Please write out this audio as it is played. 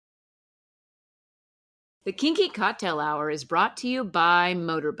The Kinky Cocktail Hour is brought to you by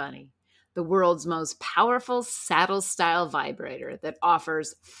Motor Bunny, the world's most powerful saddle-style vibrator that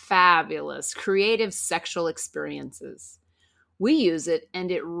offers fabulous, creative sexual experiences. We use it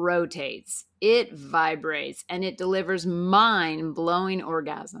and it rotates, it vibrates, and it delivers mind-blowing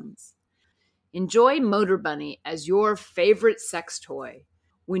orgasms. Enjoy Motor Bunny as your favorite sex toy.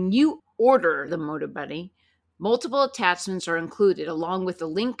 When you order the Motor Bunny, multiple attachments are included along with the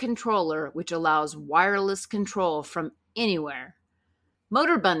Link controller, which allows wireless control from anywhere.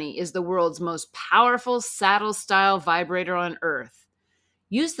 Motor Bunny is the world's most powerful saddle-style vibrator on Earth.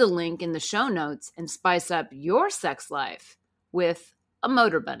 Use the link in the show notes and spice up your sex life with a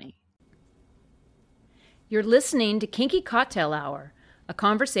Motor Bunny. You're listening to Kinky Cocktail Hour, a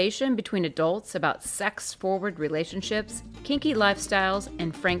conversation between adults about sex-forward relationships, kinky lifestyles,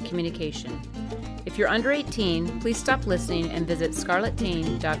 and frank communication. If you're under 18, please stop listening and visit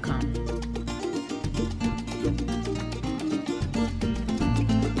scarletteen.com.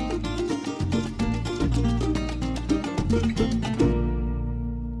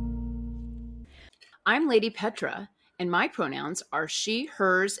 I'm Lady Petra, and my pronouns are she,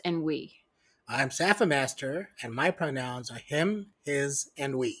 hers, and we. I'm Safa Master, and my pronouns are him, his,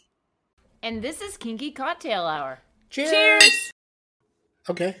 and we. And this is Kinky Cocktail Hour. Cheers!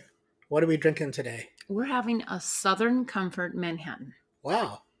 Okay, what are we drinking today? We're having a Southern Comfort Manhattan.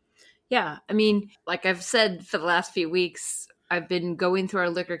 Wow. Yeah, I mean, like I've said for the last few weeks, I've been going through our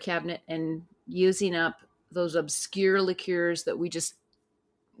liquor cabinet and using up those obscure liqueurs that we just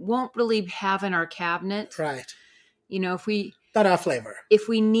won't really have in our cabinet. Right. You know, Not our flavor. If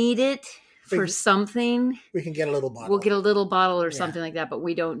we need it for something, we can get a little bottle. We'll get a little bottle or something like that, but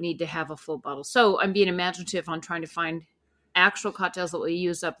we don't need to have a full bottle. So I'm being imaginative on trying to find actual cocktails that will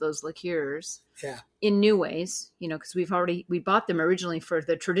use up those liqueurs in new ways, you know, because we bought them originally for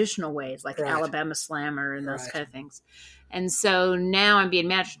the traditional ways, like Alabama Slammer and those kind of things. And so now I'm being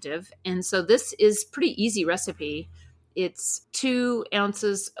imaginative. And so this is pretty easy recipe. It's 2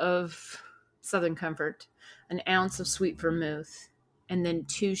 ounces of Southern Comfort, an ounce of sweet vermouth, and then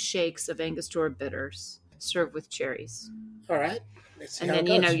 2 shakes of Angostura bitters served with cherries. All right. Let's see and how then, it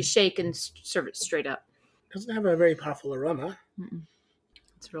goes. you know, you shake and serve it straight up. It doesn't have a very powerful aroma. Mm-mm.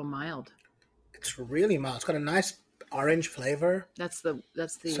 It's real mild. It's really mild. It's got a nice orange flavor. That's the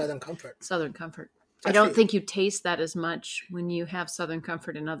Southern Comfort. Southern Comfort. I don't think you taste that as much when you have Southern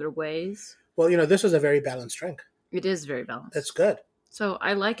Comfort in other ways. Well, you know, this is a very balanced drink. It is very balanced. It's good. So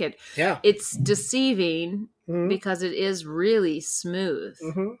I like it. Yeah. It's deceiving because it is really smooth.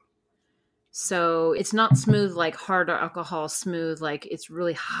 Mm-hmm. So it's not smooth like hard alcohol smooth, like it's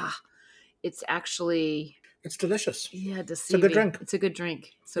really It's actually... It's delicious. Yeah, deceiving. It's a good drink. It's a good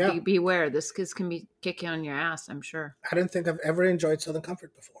drink. So beware. This can be kicking on your ass, I'm sure. I don't think I've ever enjoyed Southern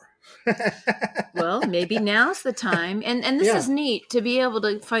Comfort before. Well, maybe now's the time. And this is neat to be able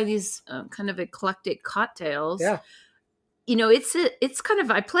to find these kind of eclectic cocktails. Yeah. You know, it's kind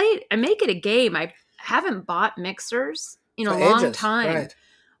of, I make it a game. I haven't bought mixers in a long time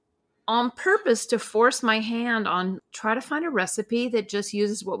on purpose to force my hand on try to find a recipe that just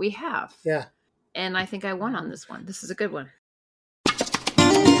uses what we have. Yeah. And I think I won on this one. This is a good one.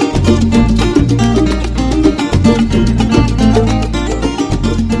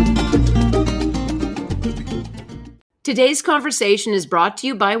 Today's conversation is brought to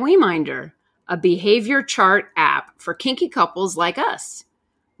you by WeMinder, a behavior chart app for kinky couples like us.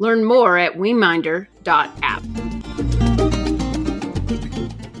 Learn more at WeMinder.app.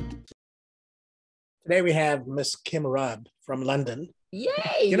 Today we have Miss Kim Rubb from London.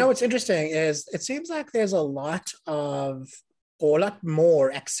 Yay! You know what's interesting is it seems like there's a lot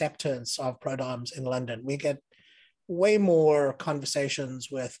more acceptance of prodoms in London. We get way more conversations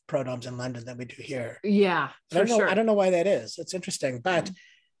with prodoms in London than we do here. Yeah, I don't know why that is. It's interesting. But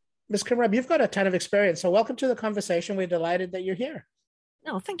Ms. Kim Rubb, you've got a ton of experience. So welcome to the conversation. We're delighted that you're here.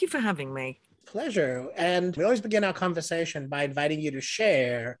 Oh, thank you for having me. Pleasure. And we always begin our conversation by inviting you to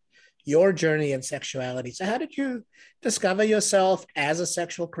share your journey in sexuality. So how did you discover yourself as a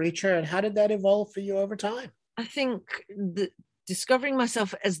sexual creature, and how did that evolve for you over time? I think discovering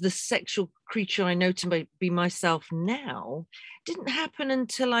myself as the sexual creature I know to be myself now didn't happen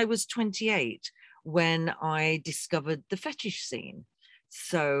until I was 28, when I discovered the fetish scene.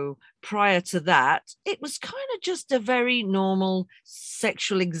 So prior to that, it was kind of just a very normal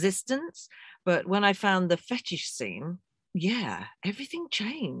sexual existence. But when I found the fetish scene, everything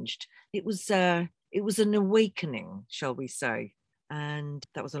changed. It was an awakening, shall we say. And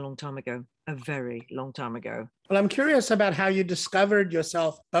that was a long time ago, a very long time ago. Well, I'm curious about how you discovered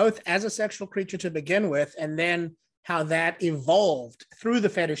yourself both as a sexual creature to begin with, and then how that evolved through the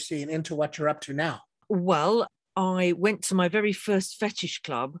fetish scene into what you're up to now. Well, I went to my very first fetish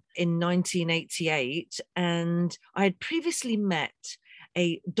club in 1988, and I had previously met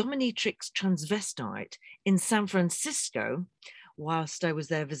a dominatrix transvestite in San Francisco whilst I was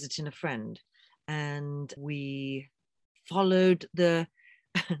there visiting a friend. And we followed the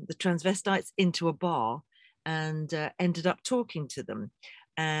the transvestites into a bar and ended up talking to them.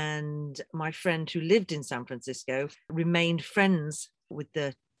 And my friend who lived in San Francisco remained friends with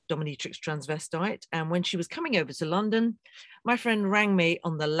the dominatrix transvestite. And when she was coming over to London, my friend rang me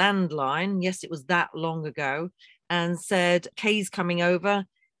on the landline. Yes, it was that long ago, and said, Kay's coming over.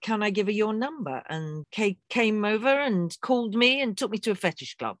 Can I give her your number? And Kay came over and called me and took me to a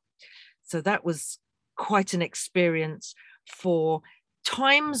fetish club. So that was quite an experience for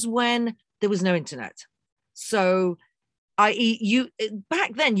times when there was no internet. So you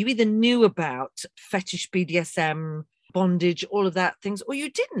back then, you either knew about fetish, BDSM, bondage, all of that things, or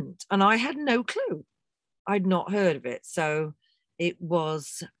you didn't. And I had no clue. I'd not heard of it. So it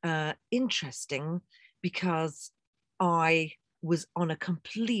was interesting because I was on a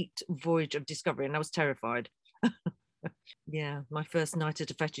complete voyage of discovery and I was terrified. Yeah, my first night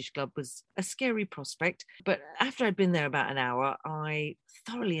at a fetish club was a scary prospect. But after I'd been there about an hour, I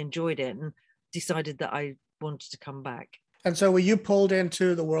thoroughly enjoyed it and decided that I wanted to come back. And so were you pulled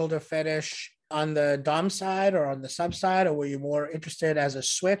into the world of fetish on the dom side or on the sub side, or were you more interested as a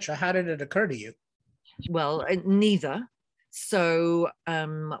switch, or how did it occur to you? Well, neither. So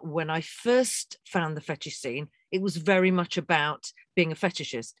when I first found the fetish scene, it was very much about being a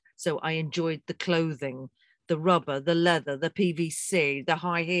fetishist. So I enjoyed the clothing, the rubber, the leather, the PVC, the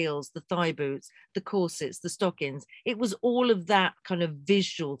high heels, the thigh boots, the corsets, the stockings. It was all of that kind of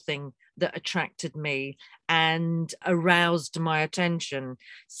visual thing that attracted me and aroused my attention.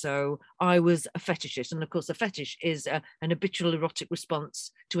 So I was a fetishist. And of course, a fetish is an habitual erotic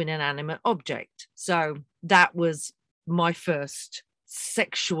response to an inanimate object. So that was my first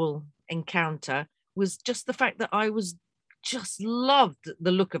sexual encounter, was just the fact that I was just loved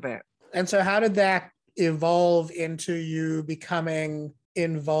the look of it. And so how did that evolve into you becoming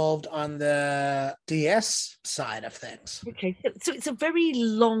involved on the DS side of things? Okay, so it's a very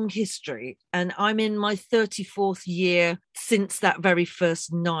long history, and I'm in my 34th year since that very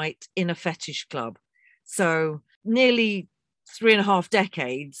first night in a fetish club. So nearly 3.5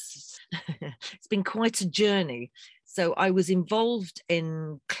 decades. It's been quite a journey. So I was involved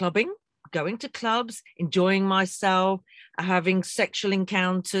in clubbing, going to clubs, enjoying myself, having sexual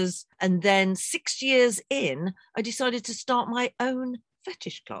encounters. And then 6 years in, I decided to start my own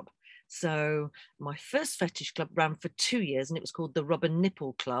fetish club. So my first fetish club ran for 2 years and it was called the Rubber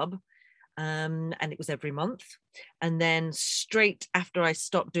Nipple Club. And it was every month. And then straight after I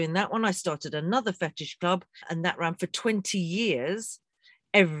stopped doing that one, I started another fetish club, and that ran for 20 years,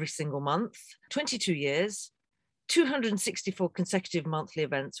 every single month, 22 years, 264 consecutive monthly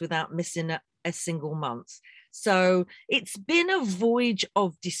events without missing a single month. So it's been a voyage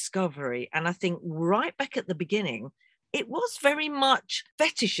of discovery. And I think right back at the beginning, it was very much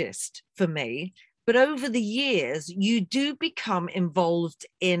fetishist for me. But over the years, you do become involved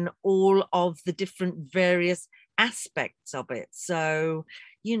in all of the different various aspects of it. So,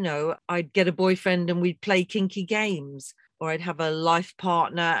 you know, I'd get a boyfriend and we'd play kinky games, or I'd have a life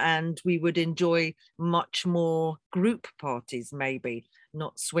partner and we would enjoy much more group parties, maybe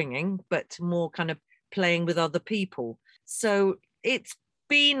not swinging, but more kind of playing with other people. So it's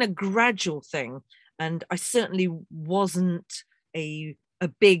been a gradual thing. And I certainly wasn't a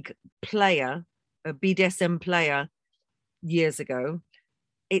big player, a BDSM player years ago.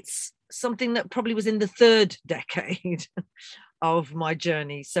 It's something that probably was in the third decade of my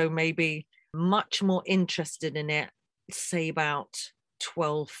journey. So maybe much more interested in it, say about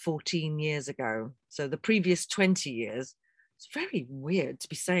 12, 14 years ago. So the previous 20 years, it's very weird to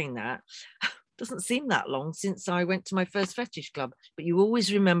be saying that. Doesn't seem that long since I went to my first fetish club, but you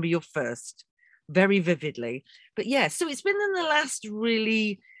always remember your first very vividly. But yeah, so it's been in the last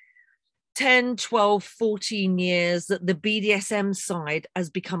really 10, 12, 14 years that the BDSM side has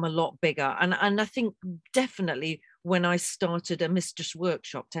become a lot bigger. And I think definitely when I started a mistress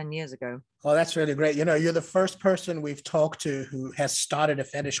workshop 10 years ago. Oh, that's really great. You know, you're the first person we've talked to who has started a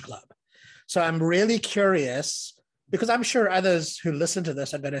fetish club. So I'm really curious, because I'm sure others who listen to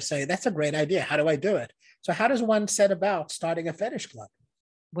this are going to say, that's a great idea. How do I do it? So how does one set about starting a fetish club?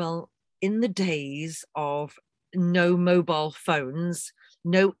 Well, in the days of no mobile phones,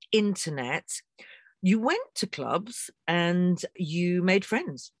 no internet, you went to clubs and you made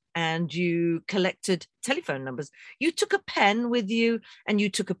friends and you collected telephone numbers. You took a pen with you and you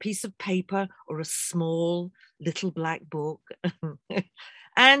took a piece of paper or a small little black book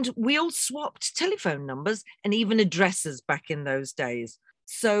And we all swapped telephone numbers and even addresses back in those days.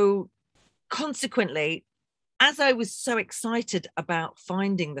 So consequently, as I was so excited about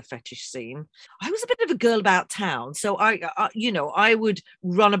finding the fetish scene, I was a bit of a girl about town. So I would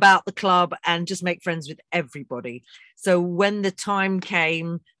run about the club and just make friends with everybody. So when the time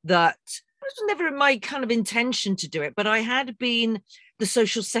came that it was never my kind of intention to do it, but I had been the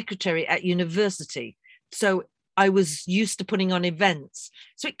social secretary at university. So I was used to putting on events.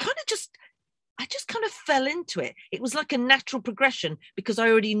 So it kind of I just kind of fell into it. It was like a natural progression because I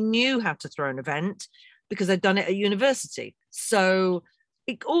already knew how to throw an event because I'd done it at university. So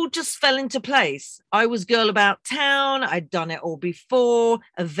it all just fell into place. I was girl about town. I'd done it all before.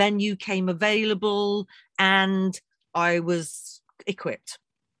 A venue came available and I was equipped.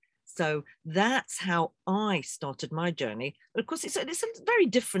 So that's how I started my journey. But of course, it's very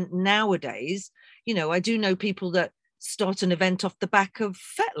different nowadays. You know, I do know people that start an event off the back of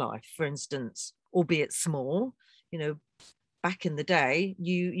FetLife, for instance, albeit small. You know, back in the day,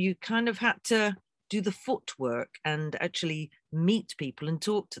 you kind of had to do the footwork and actually meet people and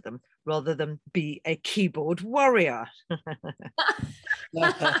talk to them rather than be a keyboard warrior. I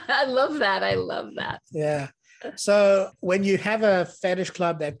love that. I love that. Yeah. So when you have a fetish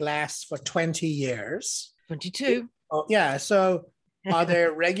club that lasts for 20 years. 22. Oh, yeah. So are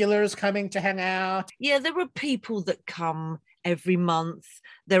there regulars coming to hang out? Yeah, there are people that come every month.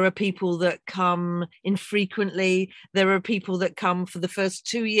 There are people that come infrequently. There are people that come for the first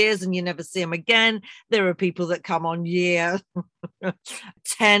 2 years and you never see them again. There are people that come on year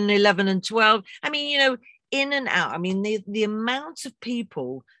 10, 11 and 12. I mean, you know, in and out. I mean, the amount of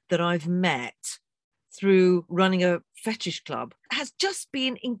people that I've met through running a fetish club has just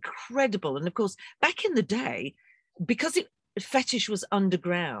been incredible. And of course, back in the day, because fetish was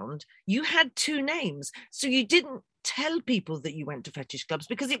underground, you had two names. So you didn't tell people that you went to fetish clubs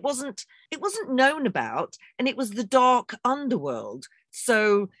because it wasn't known about, and it was the dark underworld.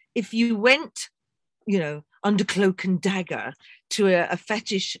 So if you went, you know, under cloak and dagger to a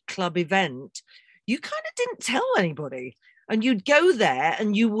fetish club event, you kind of didn't tell anybody. And you'd go there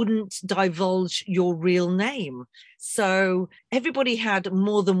and you wouldn't divulge your real name. So everybody had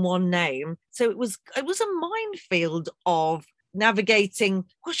more than one name. So it was a minefield of navigating,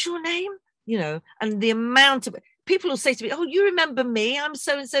 what's your name? You know, and the amount of people will say to me, oh, you remember me? I'm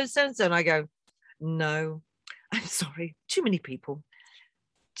so-and-so, so-and-so. And I go, no, I'm sorry. Too many people,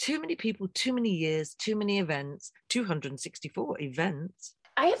 too many years, too many events, 264 events.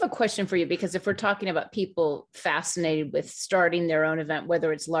 I have a question for you, because if we're talking about people fascinated with starting their own event,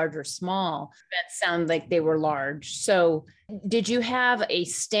 whether it's large or small, events sound like they were large. So did you have a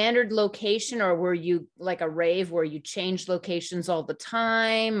standard location, or were you like a rave where you changed locations all the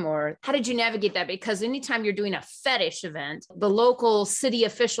time? Or how did you navigate that? Because anytime you're doing a fetish event, the local city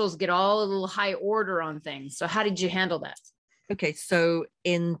officials get all a little high order on things. So how did you handle that? Okay, so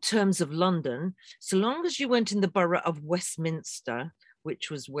in terms of London, so long as you weren't in the borough of Westminster,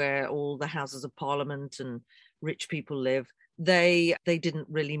 which was where all the Houses of Parliament and rich people live, they didn't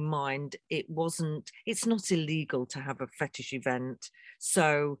really mind. It's not illegal to have a fetish event.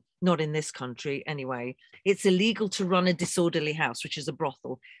 So not in this country anyway. It's illegal to run a disorderly house, which is a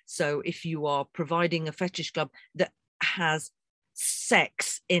brothel. So if you are providing a fetish club that has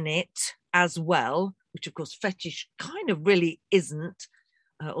sex in it as well, which of course fetish kind of really isn't,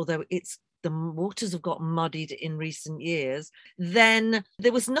 although the waters have got muddied in recent years, then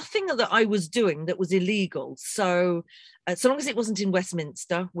there was nothing that I was doing that was illegal. So so long as it wasn't in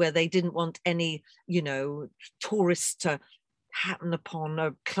Westminster, where they didn't want any, you know, tourists to happen upon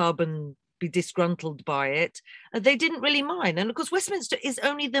a club and be disgruntled by it, they didn't really mind. And of course, Westminster is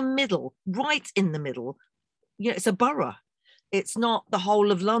only the middle, right in the middle. You know, it's a borough. It's not the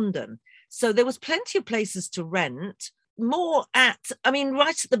whole of London. So there was plenty of places to rent. Right at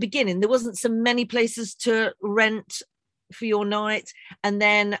the beginning, there wasn't so many places to rent for your night. And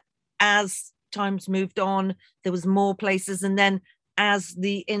then as times moved on, there was more places. And then as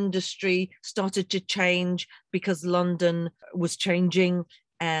the industry started to change, because London was changing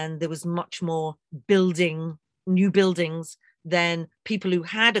and there was much more new buildings, then people who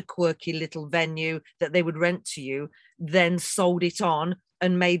had a quirky little venue that they would rent to you then sold it on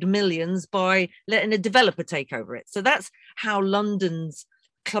and made millions by letting a developer take over it. So that's how London's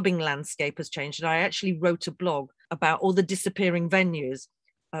clubbing landscape has changed. And I actually wrote a blog about all the disappearing venues,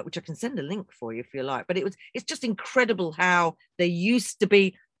 which I can send a link for you if you like. But it's just incredible how there used to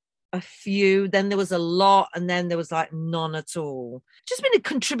be a few, then there was a lot, and then there was like none at all. Just been a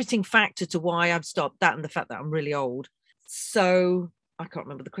contributing factor to why I've stopped, that and the fact that I'm really old. So I can't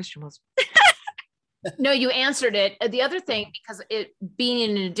remember what the question was. No, you answered it. The other thing, because it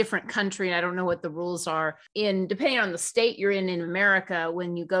being in a different country, and I don't know what the rules are in depending on the state you're in America,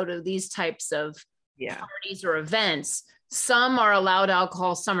 when you go to these types of parties or events, some are allowed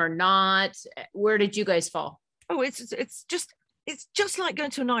alcohol, some are not. Where did you guys fall? Oh, it's just like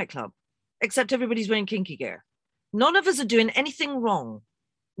going to a nightclub, except everybody's wearing kinky gear. None of us are doing anything wrong.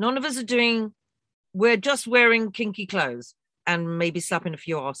 None of us are doing, we're just wearing kinky clothes and maybe slapping a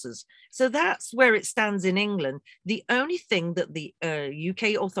few asses. So that's where it stands in England. The only thing that the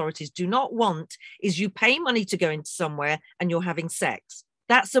UK authorities do not want is you pay money to go into somewhere and you're having sex.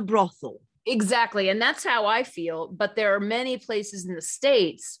 That's a brothel. Exactly. And that's how I feel. But there are many places in the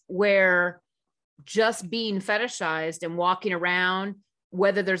States where just being fetishized and walking around,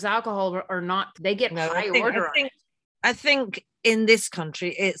 whether there's alcohol or not, they get high order. I think in this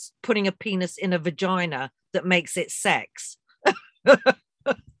country, it's putting a penis in a vagina that makes it sex.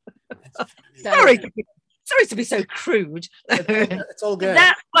 Sorry to be so crude. It's all good.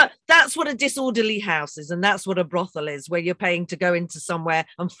 That's what a disorderly house is, and that's what a brothel is, where you're paying to go into somewhere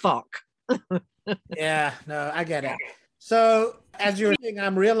and fuck. Yeah, no, I get it. So as you're saying,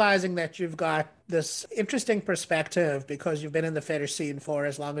 I'm realizing that you've got this interesting perspective because you've been in the fetish scene for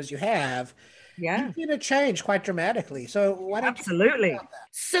as long as you have. Yeah. You've seen it change quite dramatically. So why don't Absolutely. you talk about that?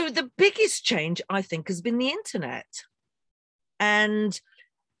 So the biggest change, I think, has been the internet and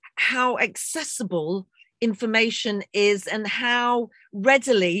how accessible information is and how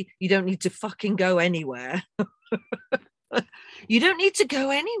readily you don't need to fucking go anywhere. You don't need to go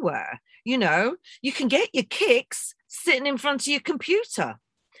anywhere. You know, you can get your kicks sitting in front of your computer.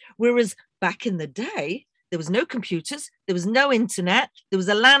 Whereas back in the day, there was no computers, there was no internet, there was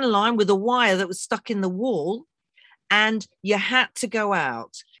a landline with a wire that was stuck in the wall, and you had to go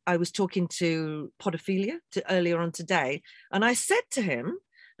out. I was talking to Podophilia earlier on today, and I said to him,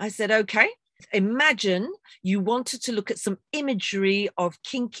 I said, okay, imagine you wanted to look at some imagery of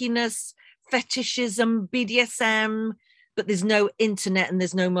kinkiness, fetishism, BDSM, but there's no internet and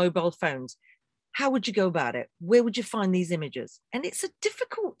there's no mobile phones. How would you go about it? Where would you find these images? And it's a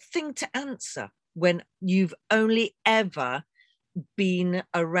difficult thing to answer when you've only ever been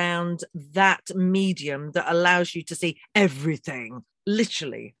around that medium that allows you to see everything,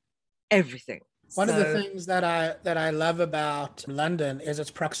 literally everything. One of the things that I love about London is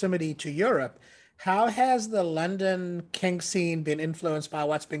its proximity to Europe. How has the London kink scene been influenced by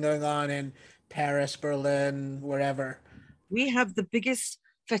what's been going on in Paris, Berlin, wherever? We have the biggest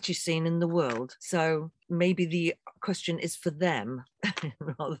fetish scene in the world, so maybe the question is for them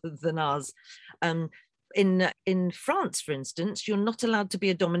rather than us. In France, for instance, you're not allowed to be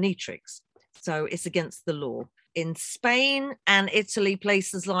a dominatrix, so it's against the law. In Spain and Italy,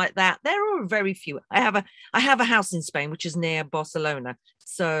 places like that, there are very few. I have a house in Spain, which is near Barcelona,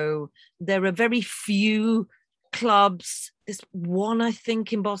 so there are very few clubs. There's one, I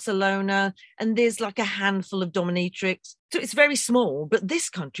think, in Barcelona, and there's like a handful of dominatrix. So it's very small, but this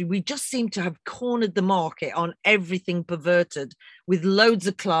country, we just seem to have cornered the market on everything perverted, with loads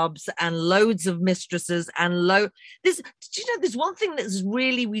of clubs and loads of mistresses and there's one thing that's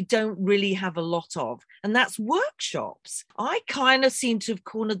really, we don't really have a lot of, and that's workshops. I kind of seem to have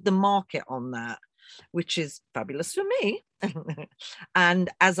cornered the market on that, which is fabulous for me. And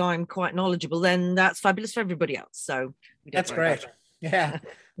as I'm quite knowledgeable, then that's fabulous for everybody else. So that's great. Yeah,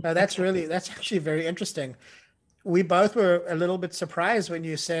 no, that's actually very interesting. We both were a little bit surprised when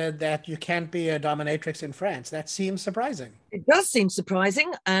you said that you can't be a dominatrix in France. That seems surprising. It does seem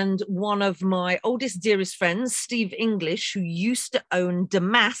surprising. And one of my oldest, dearest friends, Steve English, who used to own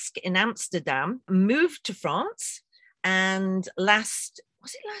Damask in Amsterdam, moved to France. And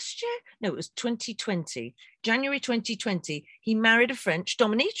was it last year? No, it was 2020, January 2020. He married a French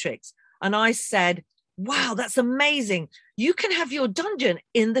dominatrix. And I said, wow, that's amazing. You can have your dungeon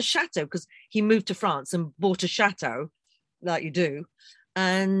in the chateau, because he moved to France and bought a chateau like you do.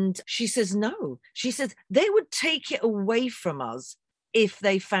 And she says, no. She says, they would take it away from us if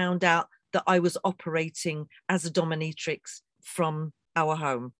they found out that I was operating as a dominatrix from our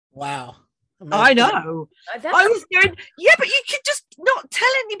home. Wow. I know. I was going, yeah, but you could just not tell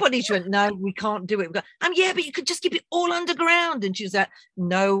anybody. She went, no, we can't do it. Yeah, but you could just keep it all underground. And she was like,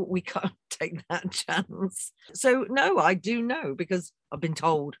 no, we can't take that chance. So no, I do know because I've been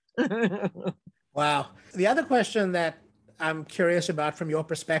told. Wow. The other question that I'm curious about from your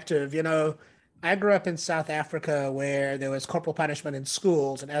perspective, I grew up in South Africa where there was corporal punishment in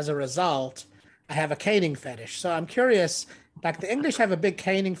schools. And as a result, I have a caning fetish. So I'm curious, like the English have a big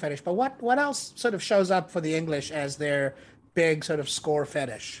caning fetish, but what else sort of shows up for the English as their big sort of score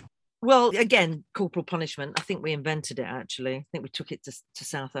fetish? Well, again, corporal punishment. I think we invented it, actually. I think we took it to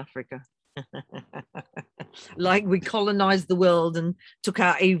South Africa. Like we colonized the world and took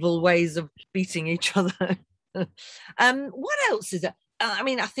our evil ways of beating each other. What else is it? I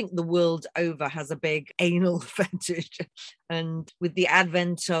mean, I think the world over has a big anal fetish. And with the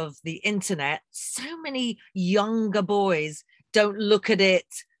advent of the internet, so many younger boys don't look at it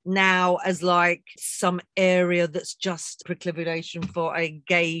now as like some area that's just proclivitation for a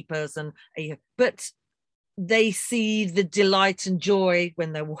gay person. But they see the delight and joy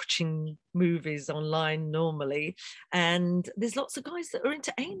when they're watching movies online normally. And there's lots of guys that are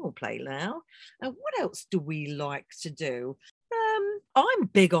into anal play now. What else do we like to do? I'm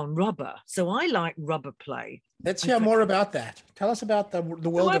big on rubber, so I like rubber play. Let's hear more about that. Tell us about the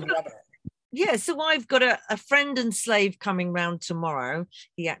world of rubber. Yeah, so I've got a friend and slave coming round tomorrow.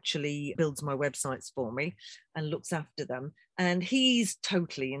 He actually builds my websites for me and looks after them. And he's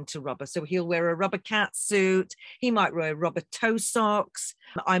totally into rubber. So he'll wear a rubber cat suit. He might wear rubber toe socks.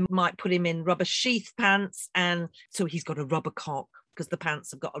 I might put him in rubber sheath pants. And so he's got a rubber cock because the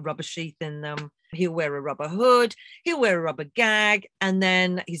pants have got a rubber sheath in them. He'll wear a rubber hood. He'll wear a rubber gag. And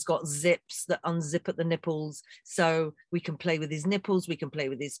then he's got zips that unzip at the nipples. So we can play with his nipples. We can play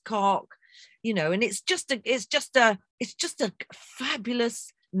with his cock. You know, and it's just a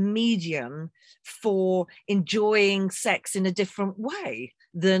fabulous medium for enjoying sex in a different way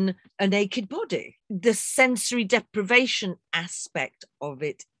than a naked body. The sensory deprivation aspect of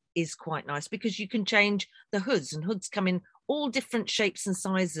it is quite nice because you can change the hoods, and hoods come in all different shapes and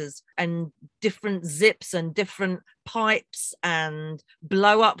sizes and different zips and different pipes and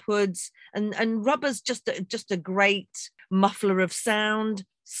blow up hoods, and rubber's just a great muffler of sound.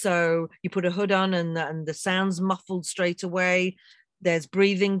 So you put a hood on and the sound's muffled straight away. There's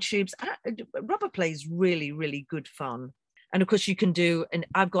breathing tubes. Rubber play is really, really good fun. And of course you can do, and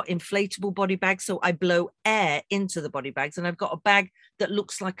I've got inflatable body bags. So I blow air into the body bags, and I've got a bag that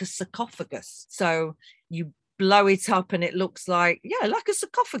looks like a sarcophagus. So you blow it up and it looks like a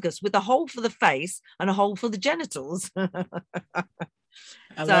sarcophagus with a hole for the face and a hole for the genitals. I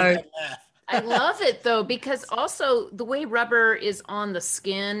love that laugh. I love it though, because also the way rubber is on the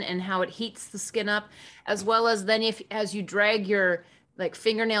skin and how it heats the skin up, as well as then as you drag your like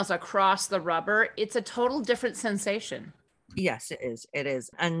fingernails across the rubber, it's a total different sensation. Yes, it is.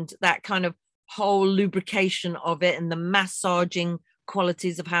 And that kind of whole lubrication of it and the massaging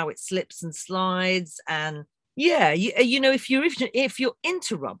qualities of how it slips and slides. And yeah, you know, if you're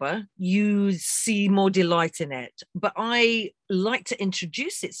into rubber, you see more delight in it. But I like to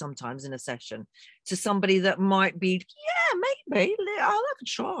introduce it sometimes in a session to somebody that might be, maybe I'll have a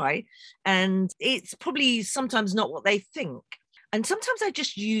try. And it's probably sometimes not what they think. And sometimes I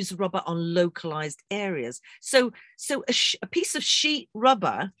just use rubber on localized areas. So a piece of sheet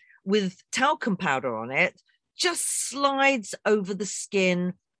rubber with talcum powder on it just slides over the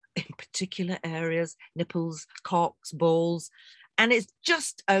skin in particular areas, nipples, cocks, balls. And it's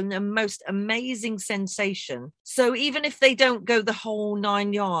just a most amazing sensation. So even if they don't go the whole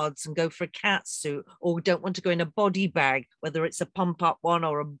 9 yards and go for a cat suit, or don't want to go in a body bag, whether it's a pump up one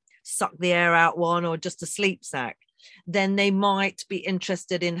or a suck the air out one or just a sleep sack, then they might be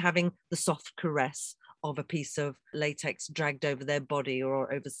interested in having the soft caress of a piece of latex dragged over their body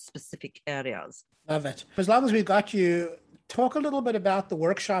or over specific areas. Love it. As long as we've got you, talk a little bit about the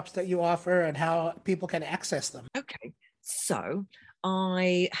workshops that you offer and how people can access them. Okay, so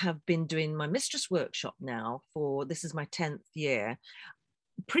I have been doing my mistress workshop now this is my 10th year.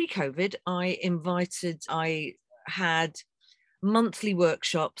 Pre-COVID, I had monthly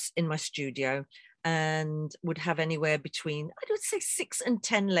workshops in my studio and would have anywhere between, I would say 6 and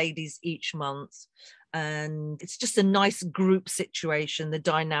 10 ladies each month. And it's just a nice group situation. The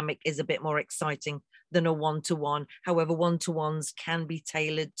dynamic is a bit more exciting than a one-to-one. However, one-to-ones can be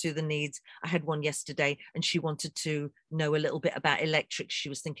tailored to the needs. I had one yesterday and she wanted to know a little bit about electrics. She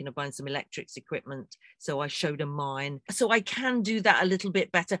was thinking of buying some electrics equipment. So I showed her mine. So I can do that a little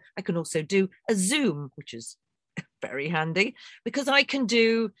bit better. I can also do a Zoom, which is very handy because I can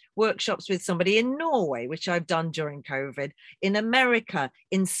do workshops with somebody in Norway, which I've done during COVID, in America,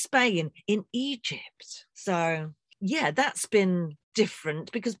 in Spain, in Egypt. So yeah, that's been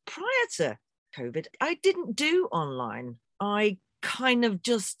different because prior to COVID, I didn't do online. I kind of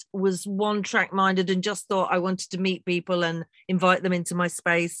just was one track minded and just thought I wanted to meet people and invite them into my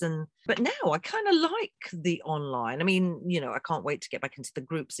space. But now I kind of like the online. I mean, you know, I can't wait to get back into the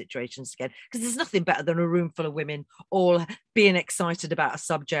group situations again because there's nothing better than a room full of women all being excited about a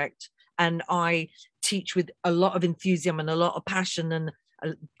subject. And I teach with a lot of enthusiasm and a lot of passion and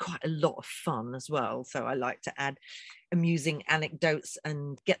quite a lot of fun as well. So I like to add amusing anecdotes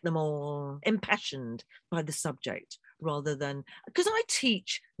and get them all impassioned by the subject rather than, because I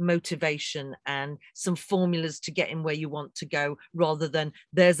teach motivation and some formulas to get in where you want to go, rather than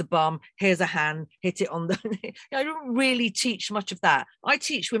there's a bum, here's a hand, hit it on the, I don't really teach much of that. I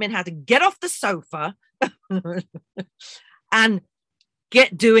teach women how to get off the sofa and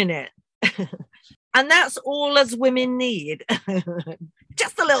get doing it. And that's all as women need.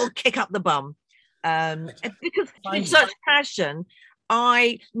 Just a little kick up the bum. Because with such passion,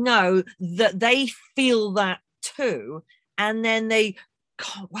 I know that they feel that too. And then they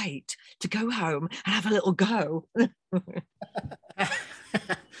can't wait to go home and have a little go.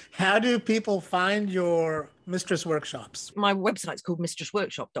 How do people find your mistress workshops? My website's called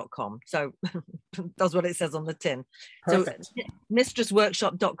mistressworkshop.com. So that's what it says on the tin. Perfect. So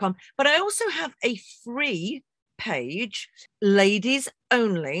mistressworkshop.com. But I also have a free page, ladies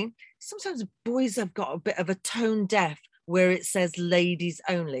only. Sometimes boys have got a bit of a tone deaf where it says ladies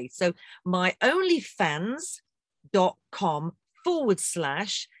only. So my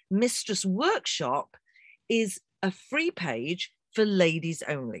onlyfans.com/mistress workshop is a free page for ladies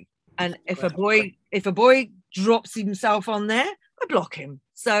only. And if a boy drops himself on there, I block him.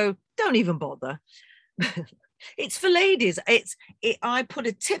 So don't even bother. It's for ladies. I put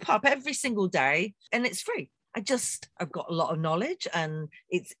a tip up every single day and it's free. I've got a lot of knowledge and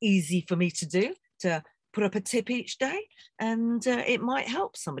it's easy for me to do, to put up a tip each day, and it might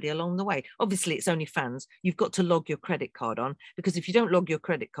help somebody along the way. Obviously, it's only fans. You've got to log your credit card on, because if you don't log your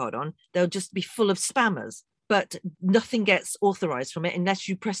credit card on, they'll just be full of spammers. But nothing gets authorized from it unless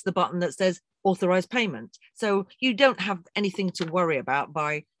you press the button that says authorized payment. So you don't have anything to worry about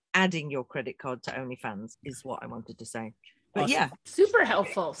by adding your credit card to OnlyFans, is what I wanted to say. But awesome. Yeah. Super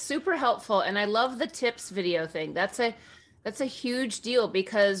helpful. And I love the tips video thing. That's a huge deal,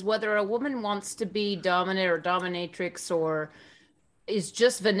 because whether a woman wants to be dominant or dominatrix or is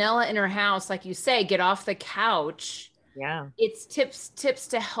just vanilla in her house, like you say, get off the couch. Yeah. It's tips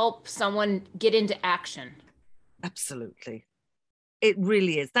to help someone get into action. Absolutely. It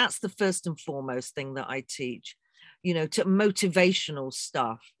really is. That's the first and foremost thing that I teach, to motivational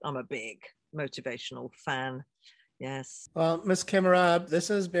stuff. I'm a big motivational fan. Yes. Well, Ms. Kimera, this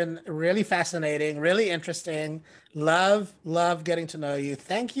has been really fascinating, really interesting. Love getting to know you.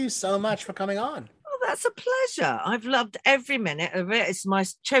 Thank you so much for coming on. Oh, that's a pleasure. I've loved every minute of it. It's my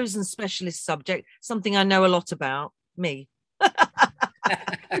chosen specialist subject, something I know a lot about, me.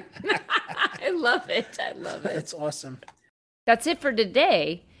 I love it. It's awesome. That's it for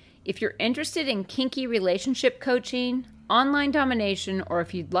today. If you're interested in kinky relationship coaching, online domination, or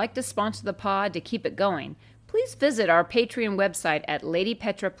if you'd like to sponsor the pod to keep it going, please visit our Patreon website at Lady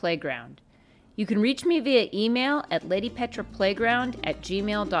Petra Playground. You can reach me via email at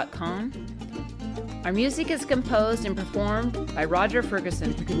ladypetraplayground@gmail.com. Our music is composed and performed by Roger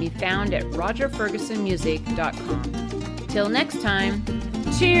Ferguson, who can be found at rogerfergusonmusic.com. Till next time,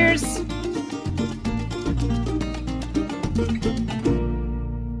 cheers!